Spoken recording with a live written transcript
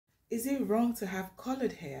Is it wrong to have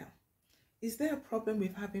colored hair? Is there a problem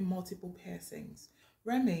with having multiple piercings?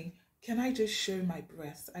 Remy, can I just show my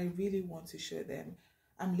breasts? I really want to show them.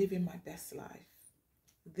 I'm living my best life.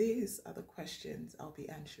 These are the questions I'll be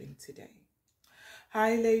answering today.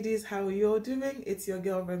 Hi ladies, how are you all doing? It's your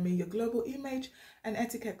girl Remy, your global image and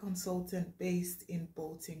etiquette consultant based in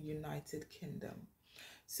Bolton, United Kingdom.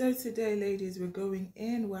 So today, ladies,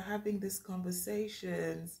 we're having these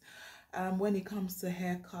conversations when it comes to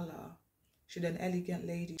hair color. Should an elegant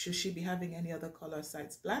lady, should she be having any other color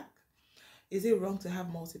besides black? Is it wrong to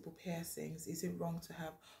have multiple piercings? Is it wrong to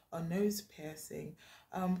have a nose piercing?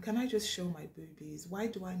 Can I just show my boobies? Why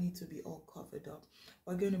do I need to be all covered up?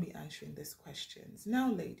 We're going to be answering these questions. Now,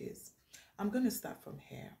 ladies, I'm going to start from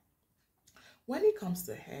hair. When it comes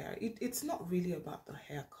to hair, it's not really about the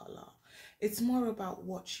hair color. It's more about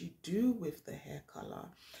what you do with the hair color.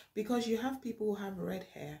 Because you have people who have red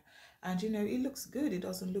hair and, you know, it looks good. It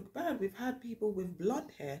doesn't look bad. We've had people with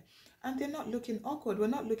blonde hair and they're not looking awkward. We're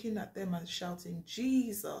not looking at them and shouting,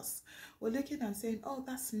 Jesus. We're looking and saying, oh,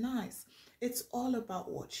 that's nice. It's all about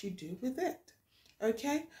what you do with it.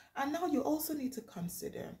 Okay? And now you also need to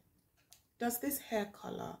consider, does this hair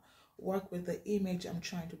color work with the image I'm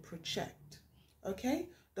trying to project? Okay,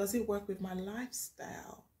 does it work with my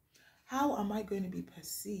lifestyle? How am I going to be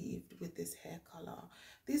perceived with this hair color?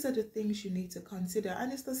 These are the things you need to consider.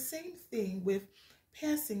 And it's the same thing with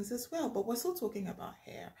piercings as well, but we're still talking about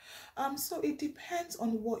hair. So it depends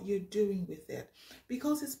on what you're doing with it,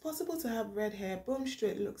 because it's possible to have red hair, boom,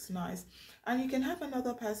 straight, looks nice, and you can have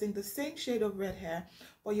another person, the same shade of red hair,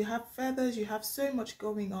 but you have feathers, you have so much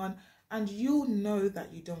going on, and you know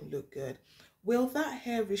that you don't look good. Will that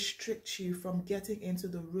hair restrict you from getting into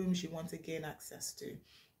the rooms you want to gain access to?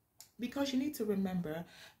 Because you need to remember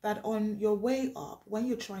that on your way up, when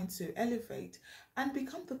you're trying to elevate and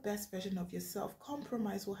become the best version of yourself,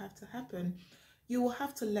 compromise will have to happen. You will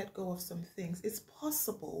have to let go of some things. It's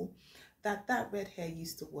possible that that red hair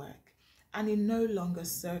used to work and it no longer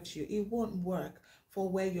serves you. It won't work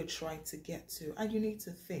for where you're trying to get to. And you need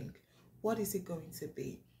to think, what is it going to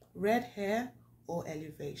be? Red hair or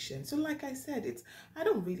elevation? So like I said, I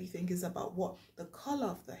don't really think it's about what the color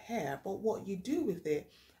of the hair, but what you do with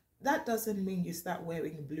it. That doesn't mean you start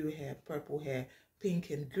wearing blue hair, purple hair,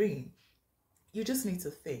 pink and green. You just need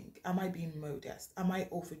to think, am I being modest? Am I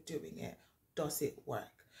overdoing it? Does it work?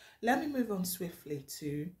 Let me move on swiftly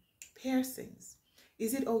to piercings.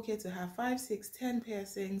 Is it okay to have 5, 6, 10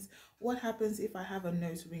 piercings? What happens if I have a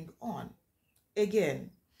nose ring on?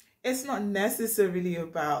 Again, it's not necessarily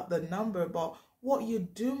about the number, but what you're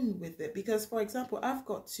doing with it. Because, for example, I've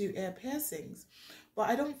got 2 ear piercings,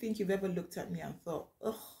 but I don't think you've ever looked at me and thought,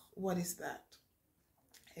 ugh, what is that?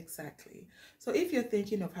 Exactly. So if you're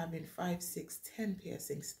thinking of having 5, 6, 10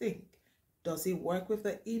 piercings, think, does it work with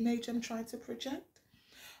the image I'm trying to project?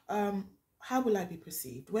 How will I be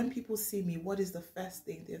perceived? When people see me, what is the first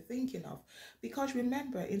thing they're thinking of? Because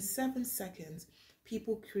remember, in 7 seconds,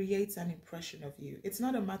 people create an impression of you. It's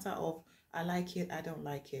not a matter of, I like it, I don't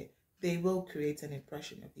like it. They will create an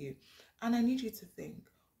impression of you. And I need you to think,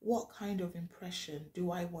 what kind of impression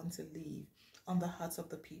do I want to leave on the hearts of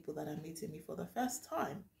the people that are meeting me for the first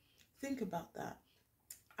time? Think about that.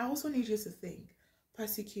 I also need you to think,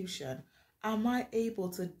 persecution. Am I able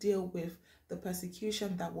to deal with the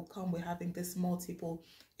persecution that will come with having this multiple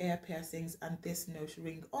ear piercings and this nose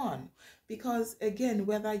ring on? Because again,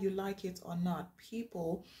 whether you like it or not,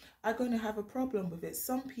 people are going to have a problem with it.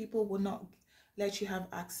 Some people will not let you have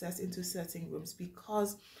access into certain rooms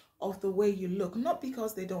because of the way you look, not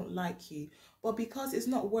because they don't like you, but because it's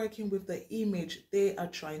not working with the image they are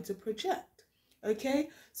trying to project. Okay,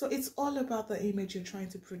 so it's all about the image you're trying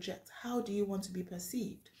to project. How do you want to be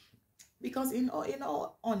perceived? Because in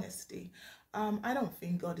all honesty, I don't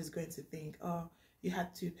think God is going to think, oh, you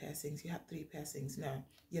had 2 piercings, you had 3 piercings. No,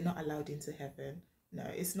 you're not allowed into heaven. No,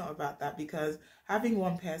 it's not about that, because having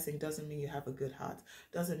 1 piercing doesn't mean you have a good heart,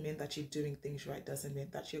 doesn't mean that you're doing things right, doesn't mean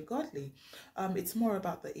that you're godly. It's more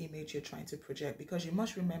about the image you're trying to project, because you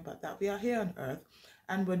must remember that we are here on earth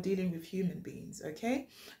and we're dealing with human beings, okay?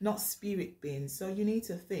 Not spirit beings. So you need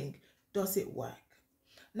to think, does it work?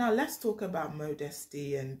 Now let's talk about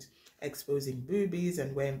modesty and exposing boobies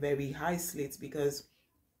and wearing very high slits, because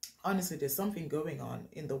honestly, there's something going on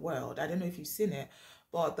in the world. I don't know if you've seen it,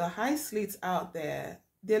 but the high slits out there,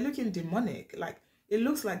 they're looking demonic. Like, it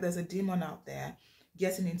looks like there's a demon out there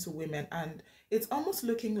getting into women, and it's almost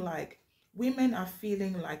looking like women are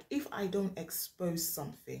feeling like, if I don't expose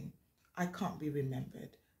something, I can't be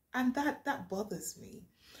remembered. And that bothers me,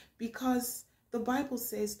 because the Bible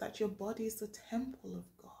says that your body is the temple of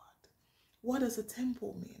God. What does a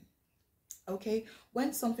temple mean? Okay,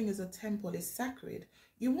 when something is a temple, is sacred,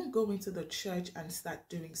 you won't go into the church and start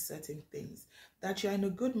doing certain things. That you're in a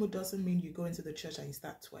good mood doesn't mean you go into the church and you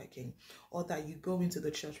start twerking, or that you go into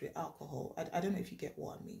the church with alcohol. I don't know if you get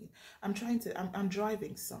what I mean. I'm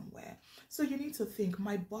driving somewhere. So you need to think,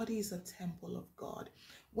 my body is a temple of God.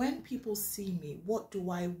 When people see me, what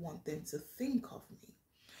do I want them to think of me?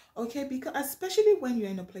 Okay, because especially when you're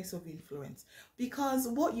in a place of influence, because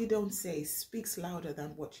what you don't say speaks louder than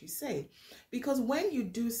what you say. Because when you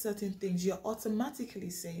do certain things, you're automatically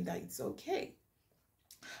saying that it's okay.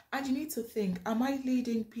 And you need to think, am I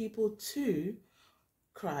leading people to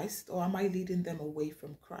Christ, or am I leading them away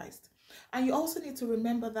from Christ? And you also need to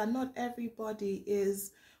remember that not everybody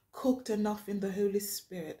is cooked enough in the Holy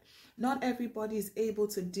Spirit. Not everybody is able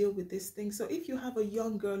to deal with this thing. So if you have a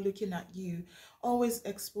young girl looking at you, always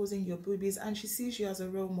exposing your boobies, and she sees you as a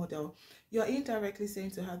role model, you're indirectly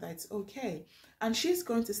saying to her that it's okay. And she's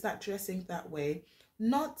going to start dressing that way,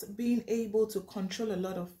 not being able to control a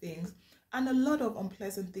lot of things, and a lot of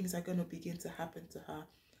unpleasant things are going to begin to happen to her.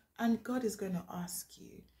 And God is going to ask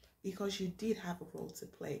you, because you did have a role to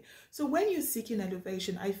play. So when you're seeking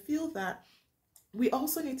elevation, I feel that we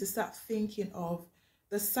also need to start thinking of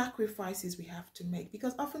the sacrifices we have to make.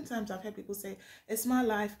 Because oftentimes I've heard people say, it's my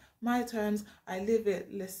life, my terms, I live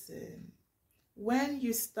it. Listen, when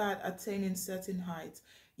you start attaining certain heights,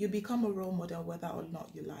 you become a role model whether or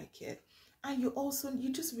not you like it. And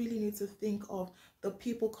you just really need to think of the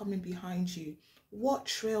people coming behind you. What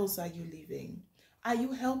trails are you leaving? Are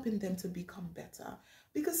you helping them to become better?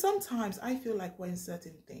 Because sometimes I feel like we're in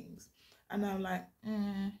certain things and I'm like,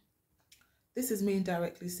 this is me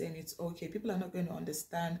indirectly saying it's okay. People are not going to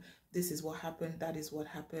understand this is what happened, that is what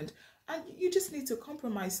happened. And you just need to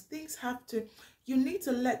compromise. You need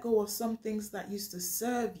to let go of some things that used to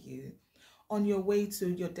serve you on your way to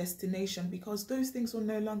your destination, because those things will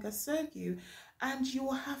no longer serve you, and you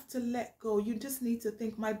will have to let go. You just need to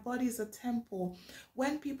think, my body is a temple.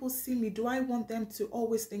 When people see me, do I want them to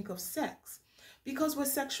always think of sex? Because we're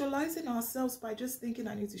sexualizing ourselves by just thinking,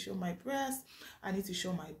 I need to show my breast, I need to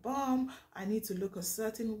show my bum, I need to look a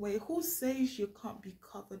certain way. Who says you can't be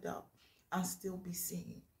covered up and still be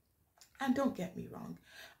seen? And don't get me wrong,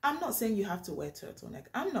 I'm not saying you have to wear turtleneck.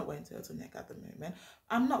 I'm not wearing turtleneck at the moment.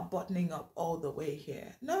 I'm not buttoning up all the way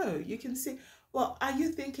here. No, you can see. Well, are you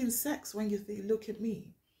thinking sex when you look at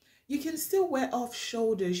me? You can still wear off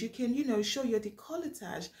shoulders. You can, show your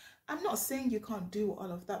décolletage. I'm not saying you can't do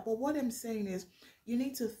all of that. But what I'm saying is you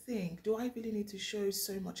need to think, do I really need to show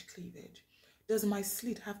so much cleavage? Does my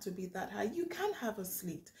slit have to be that high? You can have a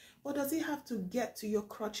slit. Or does it have to get to your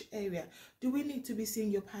crotch area? Do we need to be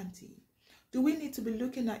seeing your panty? Do we need to be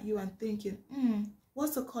looking at you and thinking,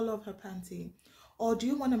 what's the color of her panty? Or do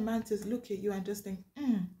you want a man to look at you and just think,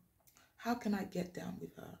 how can I get down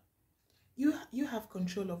with her? You have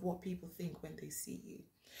control of what people think when they see you.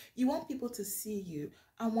 You want people to see you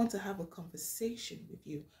and want to have a conversation with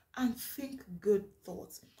you and think good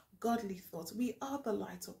thoughts, godly thoughts. We are the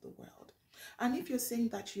light of the world. And if you're saying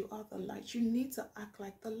that you are the light, you need to act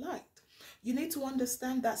like the light. You need to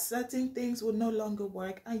understand that certain things will no longer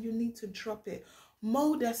work and you need to drop it.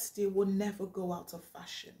 Modesty will never go out of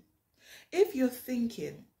fashion. If you're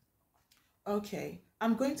thinking, okay,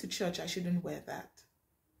 I'm going to church, I shouldn't wear that,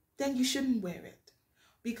 then you shouldn't wear it.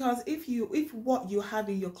 Because if what you have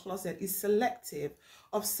in your closet is selective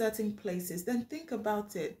of certain places, then think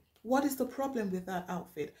about it. What is the problem with that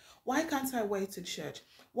outfit? Why can't I wear it to church?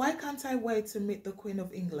 Why can't I wear it to meet the Queen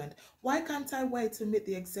of England? Why can't I wear it to meet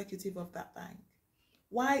the executive of that bank?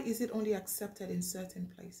 Why is it only accepted in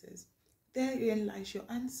certain places? Therein lies your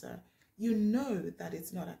answer. You know that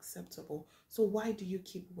it's not acceptable. So why do you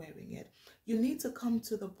keep wearing it? You need to come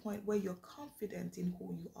to the point where you're confident in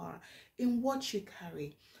who you are, in what you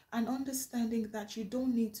carry, and understanding that you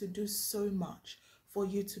don't need to do so much for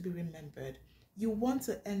you to be remembered. You want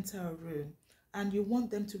to enter a room and you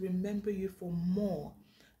want them to remember you for more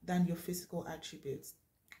than your physical attributes.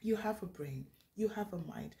 You have a brain, you have a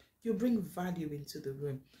mind, you bring value into the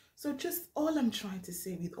room. So just all I'm trying to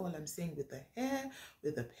say with all I'm saying with the hair,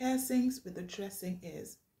 with the piercings, with the dressing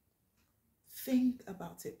is, think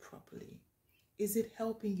about it properly. Is it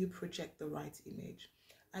helping you project the right image?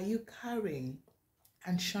 Are you carrying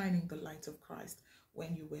and shining the light of Christ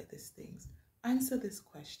when you wear these things? Answer these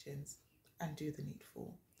questions and do the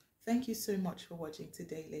needful. Thank you so much for watching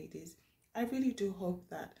today, ladies. I really do hope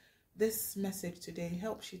that this message today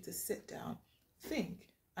helps you to sit down, think,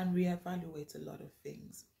 and reevaluate a lot of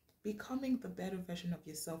things. Becoming the better version of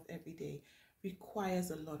yourself every day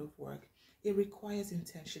requires a lot of work. It requires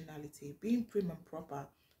intentionality. Being prim and proper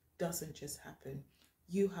doesn't just happen.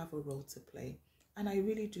 You have a role to play. And I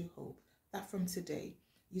really do hope that from today,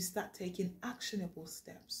 you start taking actionable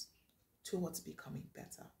steps towards becoming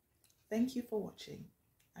better. Thank you for watching,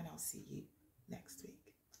 and I'll see you next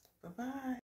week. Bye-bye.